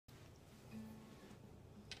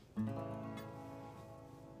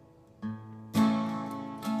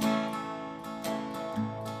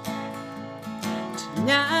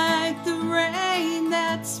Tonight the rain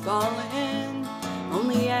that's falling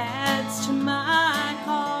only adds to my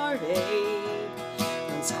heartache.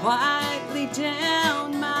 Runs quietly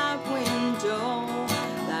down my window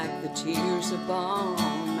like the tears upon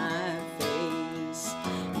my face.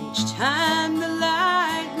 Each time the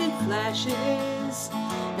lightning flashes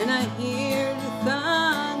and I hear the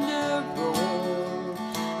thunder roll,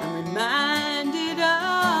 I'm reminded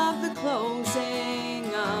of the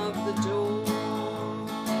closing of the door.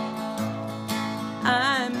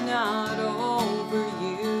 I'm not over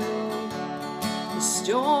you. The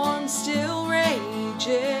storm still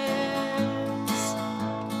rages.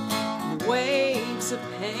 The waves of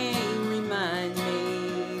pain remind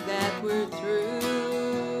me that we're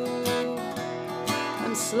through.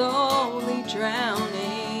 I'm slowly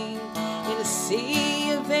drowning in a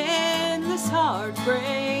sea of endless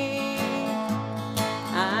heartbreak.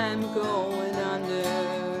 I'm going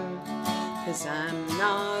under, 'cause I'm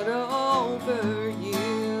not over you.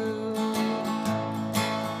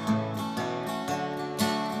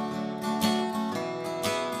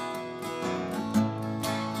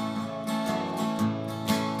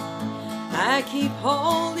 I keep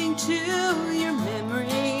holding to your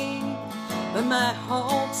memory, but my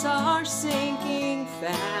hopes are sinking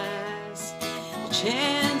fast. The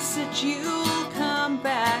chance that you'll come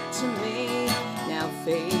back to me now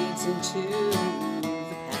fades into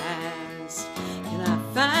the past. Can I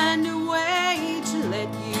find a way to let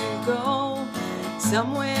you go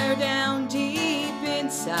somewhere down deep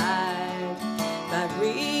inside by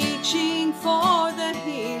reaching for the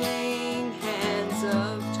healing hands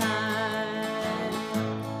of time?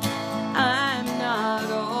 I'm not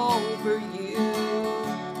over you.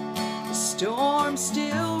 The storm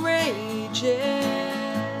still rages,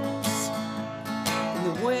 and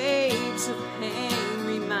the waves of pain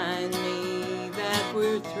remind me that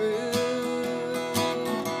we're through.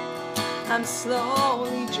 I'm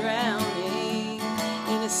slowly drowning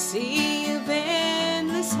in a sea of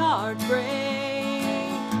endless heartbreak.